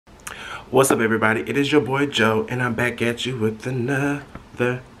What's up, everybody? It is your boy Joe, and I'm back at you with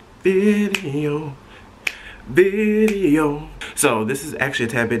another video. So this is actually a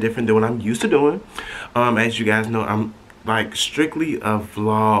tad bit different than what I'm used to doing. As you guys know, I'm like strictly a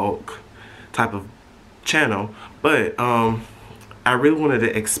vlog type of channel, but I really wanted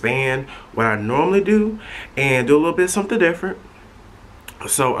to expand what I normally do and do a little bit something different.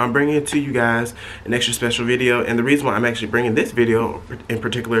 So I'm bringing to you guys an extra special video, and the reason why I'm actually bringing this video in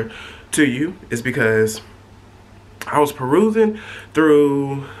particular to you is because I was perusing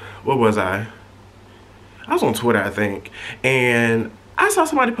through, what was I was on Twitter, I think, and I saw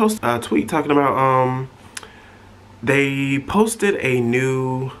somebody post a tweet talking about they posted a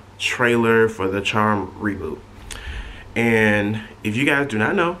new trailer for the Charmed reboot. And if you guys do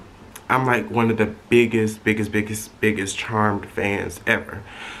not know, I'm like one of the biggest Charmed fans ever.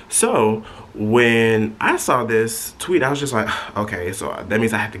 So when I saw this tweet, I was just like, okay, so that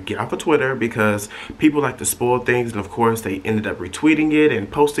means I have to get off of Twitter because people like to spoil things, and of course they ended up retweeting it and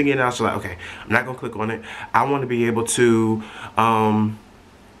posting it. And I was just like, okay, I'm not gonna click on it. I want to be able to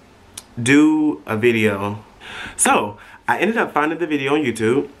do a video. So I ended up finding the video on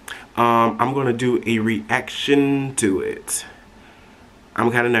YouTube. I'm gonna do a reaction to it. I'm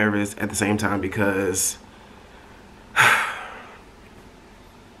kind of nervous at the same time because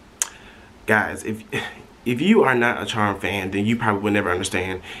guys, if you are not a Charmed fan, then you probably would never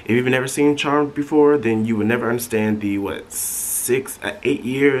understand. If you've never seen Charmed before, then you would never understand the 8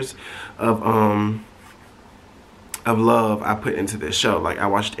 years of love I put into this show. Like, I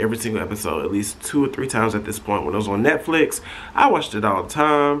watched every single episode at least 2 or 3 times at this point. When it was on Netflix, I watched it all the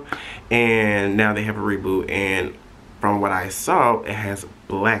time, and now they have a reboot, and from what I saw, it has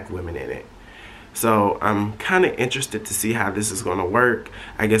black women in it. So I'm kind of interested to see how this is going to work.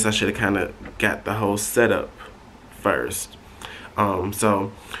 I guess I should have kind of got the whole setup first. So I'm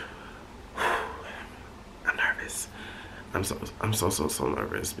nervous. I'm so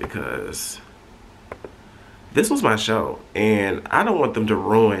nervous because this was my show, and I don't want them to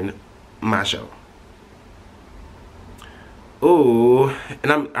ruin my show. Ooh,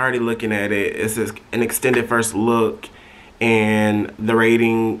 and I'm already looking at it. It says an extended first look, and the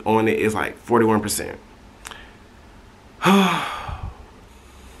rating on it is like 41%.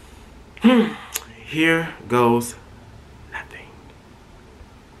 Here goes nothing.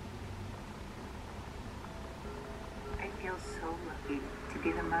 I feel so lucky to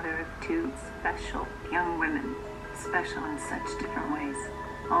be the mother of 2 special young women, special in such different ways.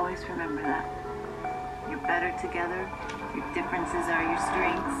 Always remember that. You're better together. Your differences are your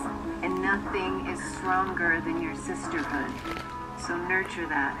strengths, and nothing is stronger than your sisterhood. So nurture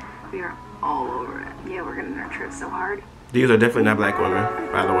that. We are all over it. Yeah, we're gonna nurture it so hard. These are definitely not black women,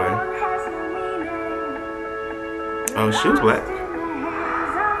 by the way. Oh, she was black.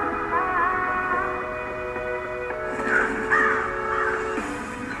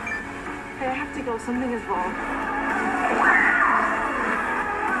 Hey, I have to go. Something is wrong.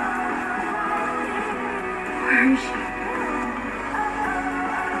 Where is she?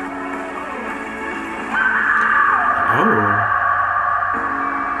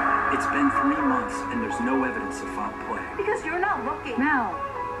 It's been 3 months and there's no evidence of foul play. Because you're not looking. Mel.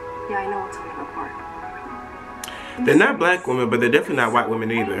 Yeah, I know it's something apart. They're not black women, but they're definitely not white women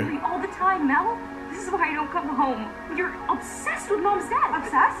either. Angry all the time, Mel. This is why I don't come home. You're obsessed with Mom's dad.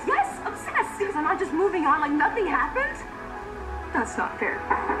 Obsessed? Yes, obsessed. Because I'm not just moving on like nothing happened. That's not fair.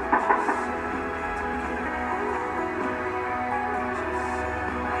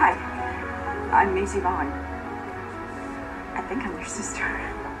 Hi, I'm Macy Vaughn. I think I'm your sister.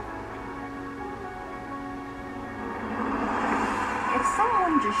 If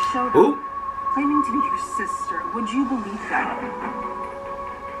someone just showed up claiming to be your sister, would you believe that?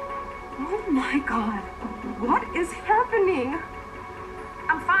 Oh my God, what is happening?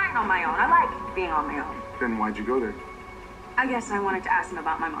 I'm fine on my own. I like being on my own. Then why'd you go there? I guess I wanted to ask him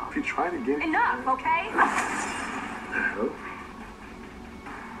about my mom. If you tried again. Enough, okay? Hello?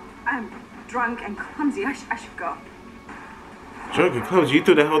 I'm drunk and clumsy. I should go. Drunk and clumsy? You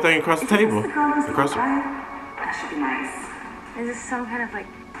threw that whole thing across the table. Across the That should be nice. Is this some kind of like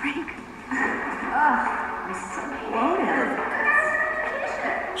prank? I'm so bloated.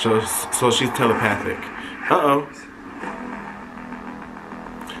 So she's telepathic. Uh-oh.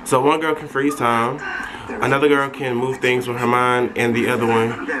 So one girl can freeze time, another girl can move things with her mind, and the other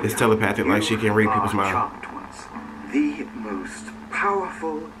one is telepathic, like she can read people's mind. The most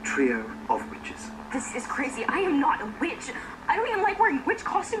powerful trio of witches. This is crazy. I am not a witch. I don't even like wearing witch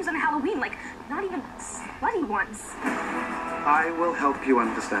costumes on Halloween, like not even slutty ones. I will help you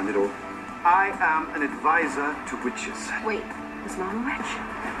understand it all. I am an advisor to witches. Wait, is Mom a witch?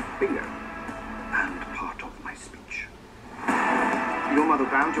 Bingo.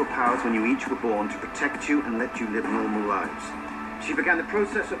 mother bound your powers when you each were born to protect you and let you live normal lives. She began the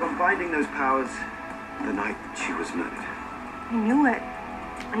process of unbinding those powers the night she was murdered. I knew it.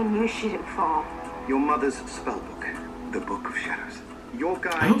 I knew she didn't fall. Your mother's spell book, the Book of Shadows. Your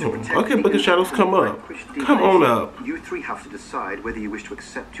guide to protect okay, Book of Shadows, come up. Come on up. You three have to decide whether you wish to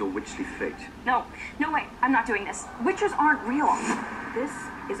accept your witchly fate. No, no way. I'm not doing this. Witches aren't real. This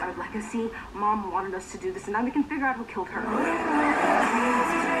is our legacy. Mom wanted us to do this, and now we can figure out who killed her.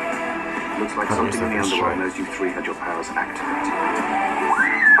 Looks like something in the underworld knows you three had your powers activated.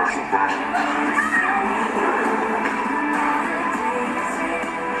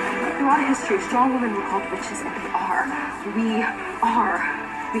 Throughout history, strong women were called witches, and they are. We are.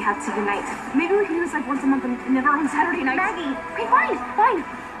 We have to unite. Maybe we can do this like once a month and never on Saturday night. Maggie! Okay, fine, fine.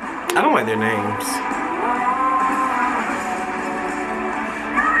 I don't like their names.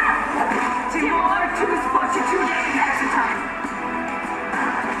 Timor to his fortitude extra time.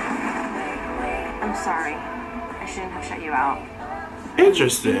 I'm sorry. I shouldn't have shut you out.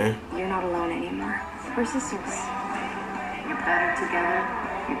 Interesting. You're not alone anymore. We're sisters. You're better together.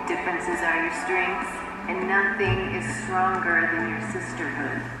 Your differences are your strengths. And nothing is stronger than your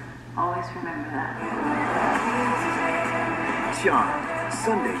sisterhood. Always remember that. Charmed.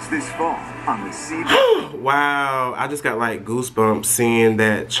 Sundays this fall on the CW. Wow, I just got like goosebumps seeing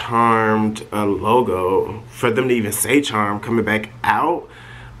that Charmed logo. For them to even say Charmed coming back out,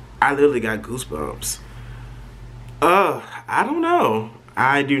 I literally got goosebumps. I don't know.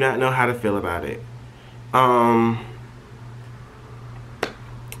 I do not know how to feel about it.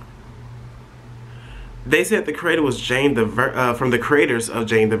 They said the creator was Jane the from the creators of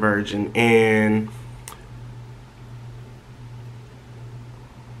Jane the Virgin, and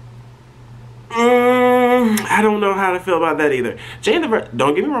I don't know how to feel about that either.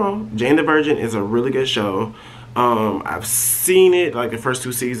 Don't get me wrong, Jane the Virgin is a really good show. I've seen it like the first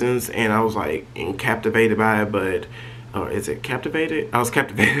 2 seasons, and I was like captivated by it. But is it captivated? I was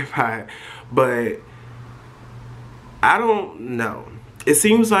captivated by it, but I don't know. It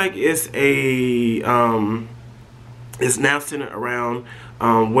seems like it's a it's now centered around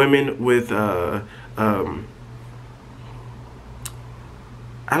women with I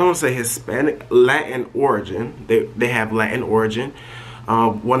don't want to say Hispanic, Latin origin. They have Latin origin.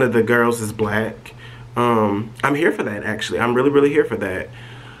 One of the girls is black. I'm here for that, actually. I'm really here for that.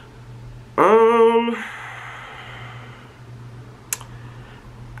 I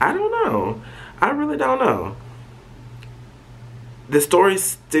don't know. I really don't know. The story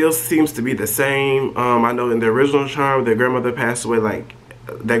still seems to be the same. I know in the original Charm, their grandmother passed away. Like,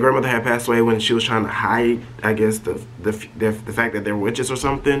 their grandmother had passed away when she was trying to hide, I guess, the fact that they're witches or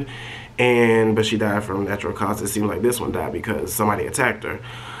something. But she died from natural causes. It seemed like this one died because somebody attacked her.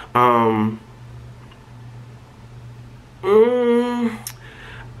 I'm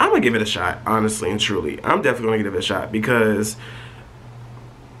gonna give it a shot, honestly and truly. I'm definitely gonna give it a shot because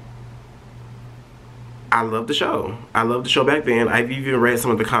I love the show. I loved the show back then. I've even read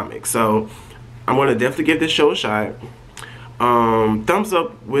some of the comics. So I'm gonna definitely give this show a shot. Thumbs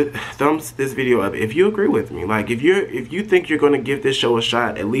this video up if you agree with me. Like, if you think you're gonna give this show a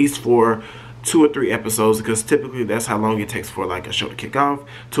shot, at least for 2 or 3 episodes, because typically that's how long it takes for like a show to kick off.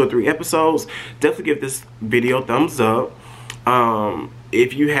 2 or 3 episodes. Definitely give this video a thumbs up.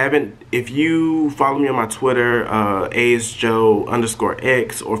 If you follow me on my Twitter,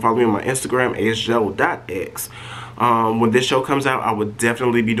 asjoe_x, or follow me on my Instagram, asjoe.x, when this show comes out, I would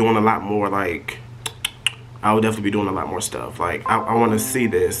definitely be doing a lot more, like, I would definitely be doing a lot more stuff. Like, I want to see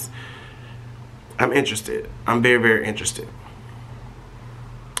this. I'm interested. I'm very interested.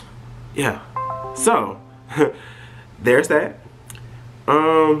 Yeah. So, there's that.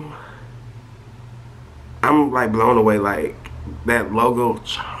 I'm like blown away, like, that logo,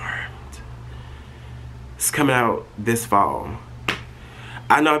 Charmed. It's coming out this fall.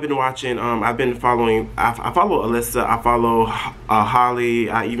 I know I've been watching, I've been following, I follow Alyssa, I follow Holly,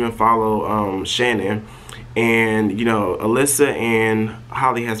 I even follow Shannon. And, you know, Alyssa and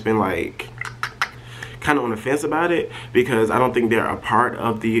Holly has been like kind of on the fence about it because I don't think they're a part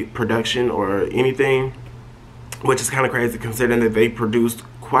of the production or anything, which is kind of crazy considering that they produced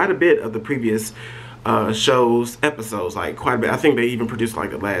quite a bit of the previous show's episodes, like quite a bit. I think they even produced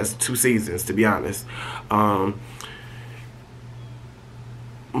like the last 2 seasons, to be honest. But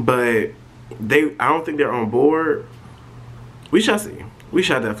I don't think they're on board. We shall see. We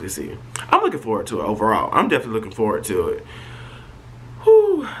shall definitely see. I'm looking forward to it overall. I'm definitely looking forward to it.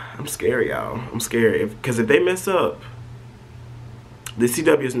 Whew, I'm scared, y'all. I'm scared because if they mess up, the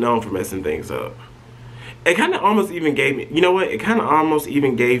CW is known for messing things up. It kind of almost even gave me, you know what? It kind of almost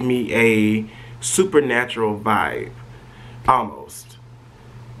even gave me a Supernatural vibe, almost.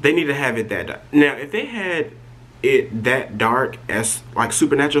 they need to have it that dark. Now, if they had it that dark as like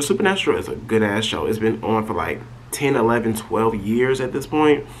Supernatural is a good ass show. It's been on for like 10, 11, 12 years at this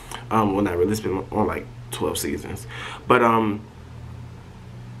point. Well, not really. It's been on like 12 seasons. But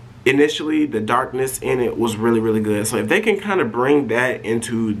initially, the darkness in it was really, really good. So if they can kind of bring that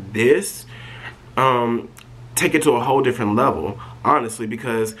into this, take it to a whole different level, honestly,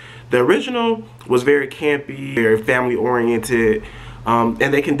 because the original was very campy, very family oriented. And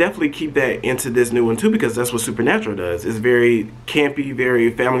they can definitely keep that into this new one too, because that's what Supernatural does. It's very campy,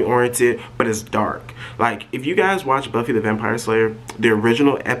 very family oriented, but it's dark. Like, if you guys watch Buffy the Vampire Slayer, the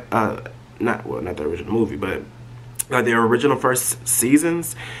original not the original movie, but their original first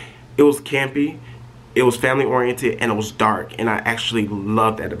seasons, it was campy, it was family oriented, and it was dark, and I actually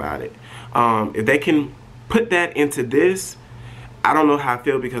love that about it. If they can put that into this, I don't know how I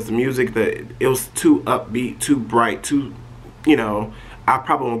feel, because the music, it was too upbeat, too bright, too, you know, I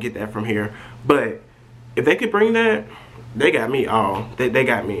probably won't get that from here. But if they could bring that, they got me all. They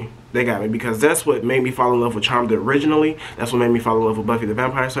got me. They got me, because that's what made me fall in love with Charmed originally. That's what made me fall in love with Buffy the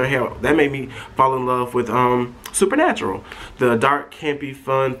Vampire Slayer. Hell, that made me fall in love with Supernatural. The dark, campy,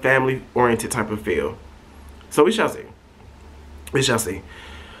 fun, family-oriented type of feel. So we shall see. We shall see.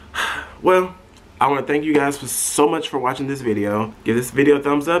 Well, I want to thank you guys so much for watching this video. Give this video a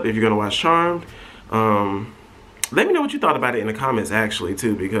thumbs up if you're going to watch Charmed. Let me know what you thought about it in the comments, actually,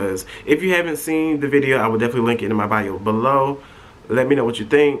 too, because if you haven't seen the video, I will definitely link it in my bio below. Let me know what you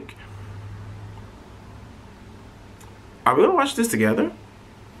think. Are we going to watch this together?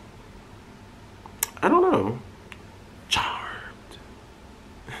 I don't know. Charmed.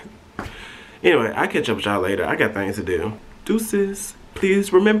 Anyway, I'll catch up with y'all later. I got things to do. Deuces.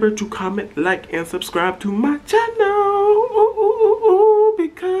 Please remember to comment, like, and subscribe to my channel,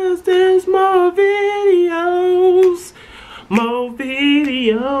 because there's more videos. More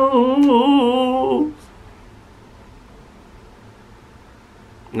videos.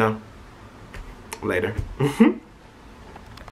 No. Later.